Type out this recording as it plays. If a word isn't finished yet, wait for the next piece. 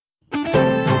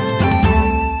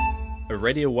a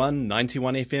Radio 1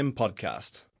 91 FM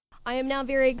podcast. I am now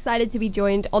very excited to be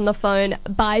joined on the phone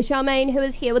by Charmaine, who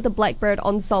is here with the Blackbird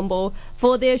Ensemble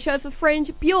for their show for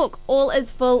Fringe, Bjork, All Is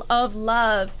Full of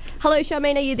Love. Hello,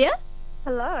 Charmaine, are you there?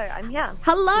 Hello, I'm here.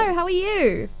 Hello, how are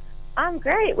you? I'm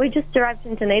great. We just arrived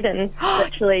in Dunedin,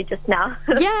 literally just now.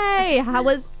 Yay!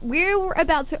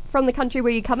 Whereabouts from the country were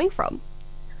you coming from?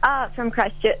 From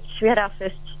Christchurch. We had our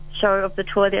first show of the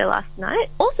tour there last night.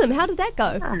 Awesome, how did that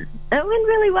go? It went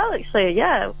really well, actually,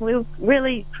 yeah. We were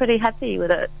really pretty happy with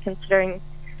it, considering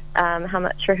how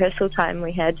much rehearsal time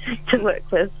we had to work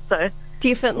with. So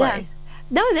Definitely. Yeah.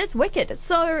 No, that's wicked.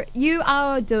 So you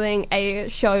are doing a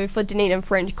show for Dunedin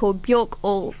Fringe called Bjork,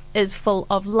 All Is Full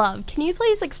of Love. Can you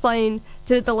please explain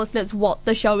to the listeners what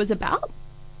the show is about?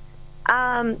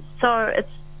 So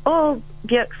it's all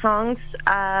Bjork songs.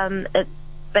 It's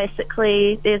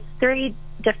basically, there's 3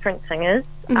 different singers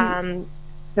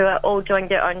who are all doing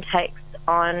their own takes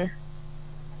on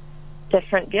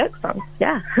different Bjork songs.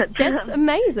 Yeah. That's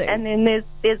amazing. And then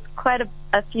there's quite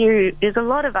a few, there's a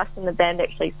lot of us in the band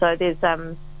actually. So there's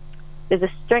a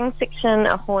string section,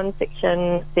 a horn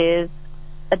section, there's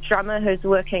a drummer who's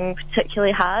working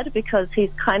particularly hard because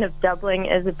he's kind of doubling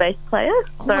as a bass player.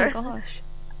 Oh my gosh.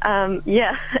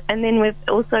 Yeah, and then we've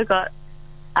also got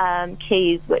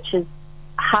keys, which is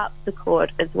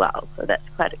harpsichord as well, so that's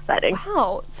quite exciting.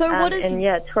 Wow. So what is... And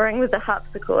yeah, touring with the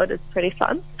harpsichord is pretty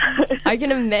fun. I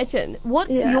can imagine.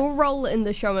 What's your role in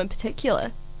the show in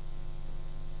particular?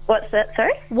 What's that,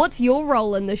 sorry? What's your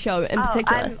role in the show in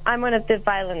particular? I'm one of the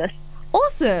violinists.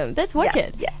 Awesome. That's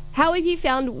wicked. Yeah. How have you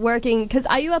found working... Because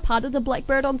are you a part of the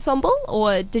Blackbird Ensemble,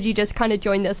 or did you just kind of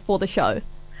join this for the show?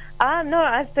 No,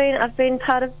 I've been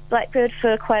part of Blackbird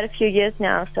for quite a few years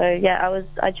now. So yeah,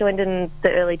 I joined in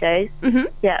the early days. Mm-hmm.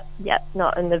 Yeah,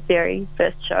 not in the very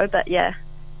first show, but yeah.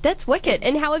 That's wicked.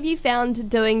 And how have you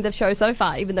found doing the show so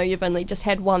far, even though you've only just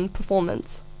had one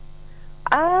performance?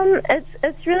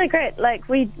 It's really great. Like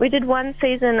we did one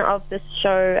season of this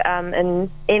show in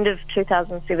end of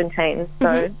 2017.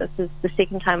 So this is the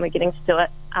second time we're getting to do it.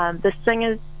 The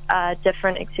singers are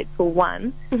different except for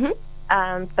one. Mm-hmm.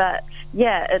 But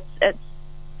yeah,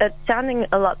 it's sounding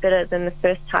a lot better than the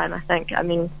first time, I think. I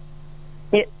mean,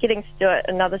 getting to do it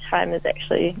another time is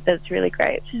really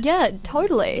great. Yeah,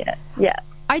 totally. Yeah.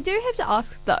 I do have to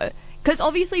ask though, because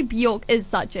obviously Bjork is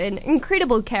such an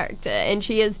incredible character, and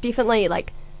she is definitely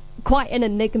like quite an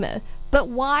enigma. But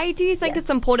why do you think it's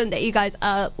important that you guys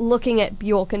are looking at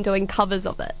Bjork and doing covers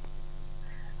of it?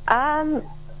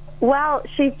 Well,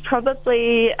 she's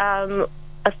probably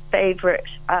a favourite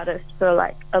artist for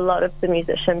like a lot of the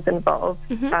musicians involved.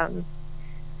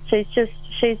 She's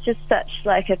just such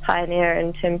like a pioneer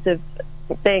in terms of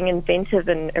being inventive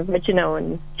and original,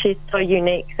 and she's so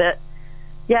unique that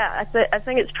I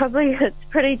think it's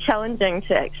pretty challenging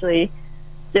to actually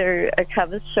do a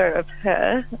cover show of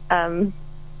her.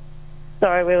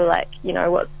 So we were like, you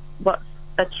know, what's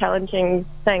a challenging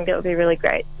thing that would be really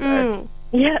great. So,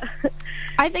 yeah.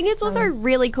 I think it's also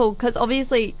really cool because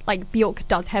obviously, like, Bjork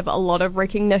does have a lot of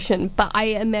recognition, but I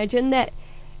imagine that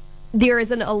there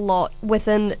isn't a lot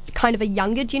within kind of a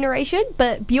younger generation.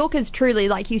 But Bjork is truly,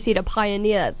 like you said, a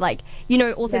pioneer. Like, you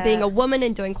know, also being a woman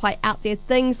and doing quite out there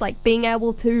things, like being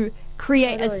able to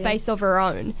create a space of her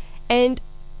own. And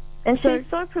so, she's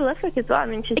so prolific as well. I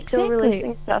mean, she's still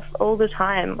releasing stuff all the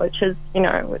time, which is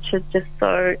just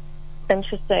so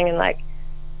interesting. And like,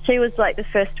 she was like the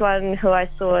first one who I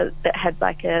saw that had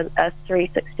like a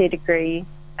 360-degree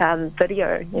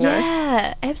video, you know?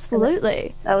 Yeah,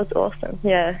 absolutely. That was awesome,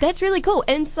 yeah. That's really cool.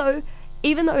 And so,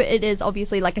 even though it is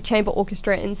obviously like a chamber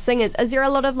orchestra and singers, is there a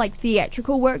lot of like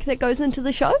theatrical work that goes into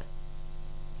the show?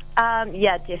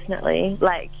 Yeah, definitely.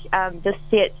 Like, the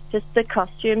set, just the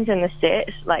costumes and the set,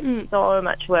 like so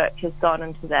much work has gone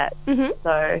into that.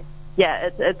 So, yeah,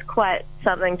 it's quite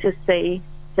something to see.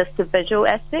 Just the visual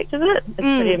aspect of it is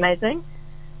pretty amazing.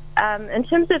 In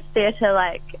terms of theatre,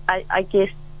 like, I guess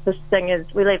the singers,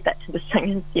 we leave that to the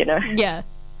singers, you know. Yeah.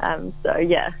 So,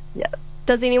 yeah.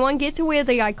 Does anyone get to wear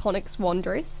the iconic swan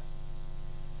dress?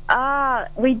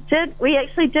 We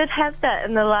actually did have that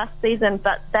in the last season,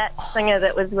 but that singer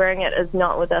that was wearing it is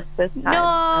not with us this time.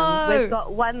 No! We've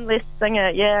got one less singer,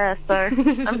 yeah, so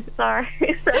I'm sorry.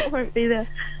 That won't be there.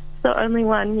 So only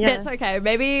one, yeah. That's okay.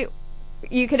 Maybe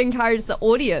you could encourage the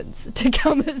audience to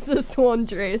come as the swan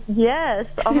dress. Yes.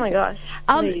 Oh my gosh.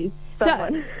 Please,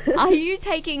 someone. So, are you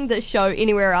taking the show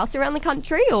anywhere else around the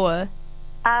country, or?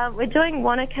 We're doing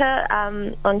Wanaka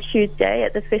on Tuesday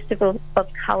at the Festival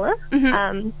of Colour.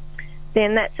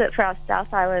 Then that's it for our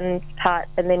South Island part,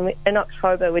 and then in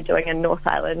October we're doing a North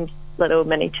Island little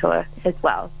mini tour as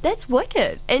well. That's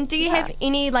wicked. And do you have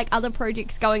any like other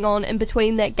projects going on in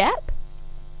between that gap?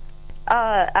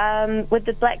 With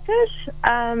the Blackfish,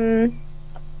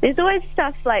 there's always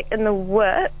stuff like in the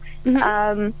works.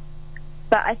 Mm-hmm.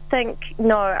 But I think,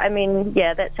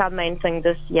 that's our main thing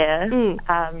this year.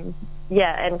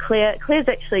 And Claire's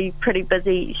actually pretty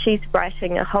busy. She's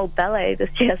writing a whole ballet this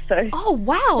year, so... Oh,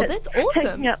 wow, that's awesome.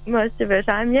 Taking up most of her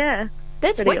time, yeah.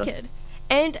 That's wicked. Awesome.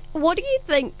 And what do you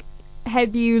think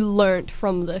have you learnt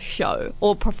from this show,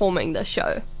 or performing this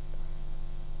show?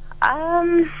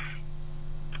 I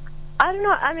don't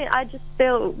know. I mean, I just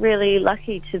feel really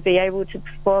lucky to be able to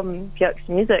perform Björk's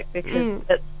music because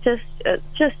it's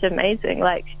just amazing.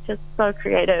 Like, just so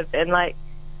creative and like,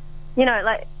 you know,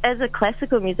 like as a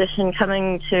classical musician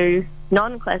coming to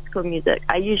non-classical music,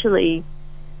 I usually,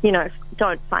 you know,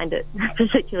 don't find it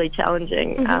particularly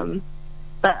challenging.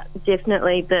 But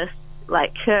definitely this,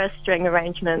 like her string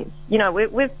arrangements, you know,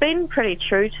 we've been pretty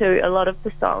true to a lot of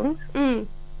the songs.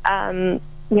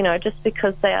 You know, just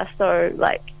because they are so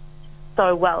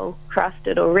well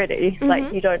crafted already.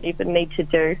 Like, you don't even need to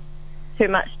do too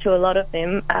much to a lot of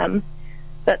them.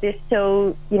 But there's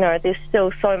still, you know, there's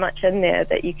still so much in there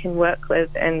that you can work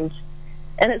with, and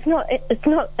it's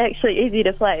not actually easy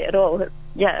to play at all. It's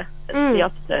the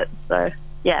opposite. So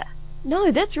yeah.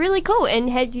 No, that's really cool. And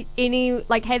have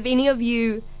any of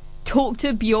you talked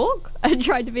to Björk and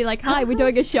tried to be like, hi, we're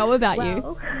doing a show about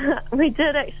you? We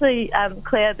did actually.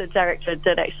 Claire, the director,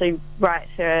 did actually write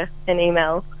her an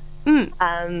email.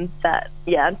 But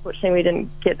unfortunately we didn't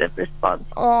get the response.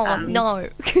 Oh no.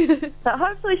 But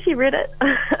hopefully she read it.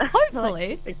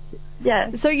 Hopefully.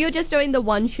 Yeah. So you're just doing the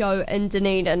one show in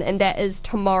Dunedin, and that is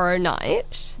tomorrow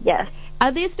night? Yes.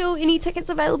 Are there still any tickets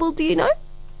available, do you know?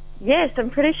 Yes, I'm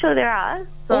pretty sure there are.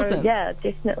 So, awesome. Yeah,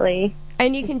 definitely.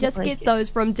 And you can just get those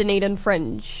from Dunedin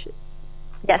Fringe?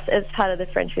 Yes, it's part of the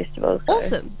Fringe Festival. So,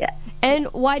 awesome. Yeah. And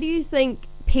why do you think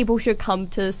people should come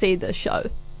to see this show?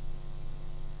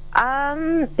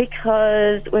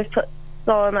 Because we've put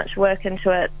so much work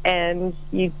into it, and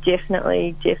you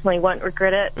definitely won't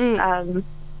regret it.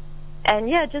 And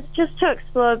yeah, just to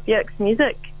explore Björk's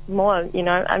music more, you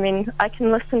know. I mean, I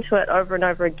can listen to it over and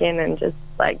over again and just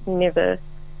like never.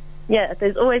 Yeah,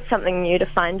 there's always something new to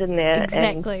find in there.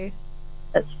 Exactly.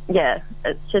 And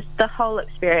it's just the whole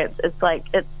experience. It's like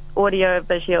it's audio,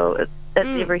 visual, it's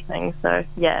everything. So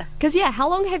yeah. Because how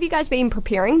long have you guys been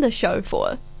preparing the show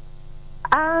for?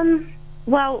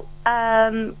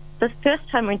 The first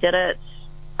time we did it,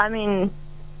 I mean,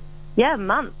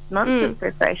 months of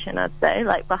preparation, I'd say,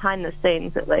 like behind the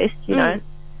scenes at least, you know.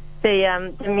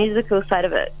 The musical side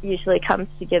of it usually comes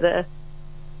together,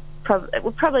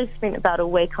 we'll probably spend about a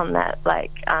week on that,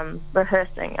 like,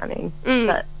 rehearsing, I mean,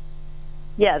 but,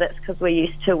 that's because we're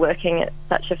used to working at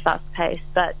such a fast pace,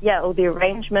 but, all the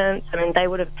arrangements, I mean, they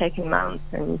would have taken months,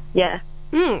 and,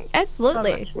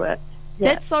 absolutely. So much work.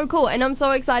 That's so cool, and I'm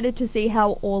so excited to see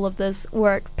how all of this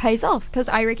work pays off, because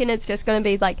I reckon it's just going to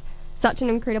be, like, such an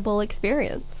incredible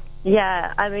experience.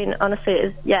 Yeah, I mean, honestly,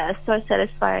 it's so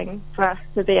satisfying for us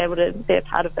to be able to be a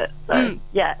part of it. So,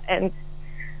 and,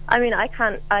 I mean, I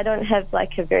don't have,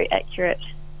 like, a very accurate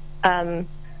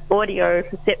audio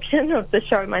perception of the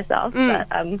show myself, but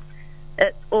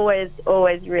it's always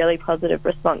really positive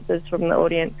responses from the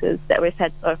audiences that we've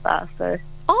had so far, so...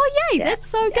 Oh, yay, that's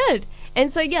so good.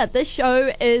 And so, this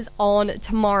show is on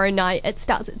tomorrow night. It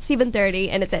starts at 7:30,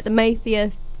 and it's at the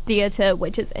Mayfair Theatre,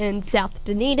 which is in South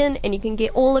Dunedin, and you can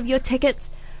get all of your tickets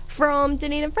from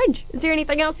Dunedin Fringe. Is there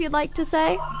anything else you'd like to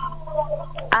say?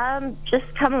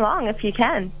 Just come along if you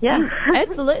can. Yeah.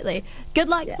 Absolutely. Good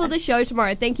luck for the show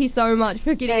tomorrow. Thank you so much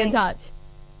for getting in touch.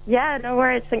 Yeah, no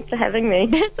worries. Thanks for having me.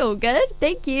 That's all good.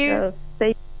 Thank you.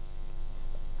 See.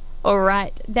 All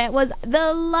right, that was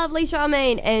the lovely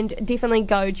Charmaine, and definitely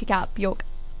go check out Björk.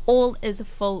 All is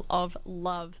full of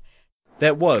love.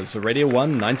 That was a Radio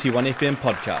 1 91 FM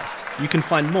podcast. You can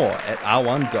find more at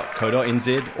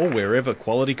r1.co.nz or wherever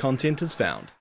quality content is found.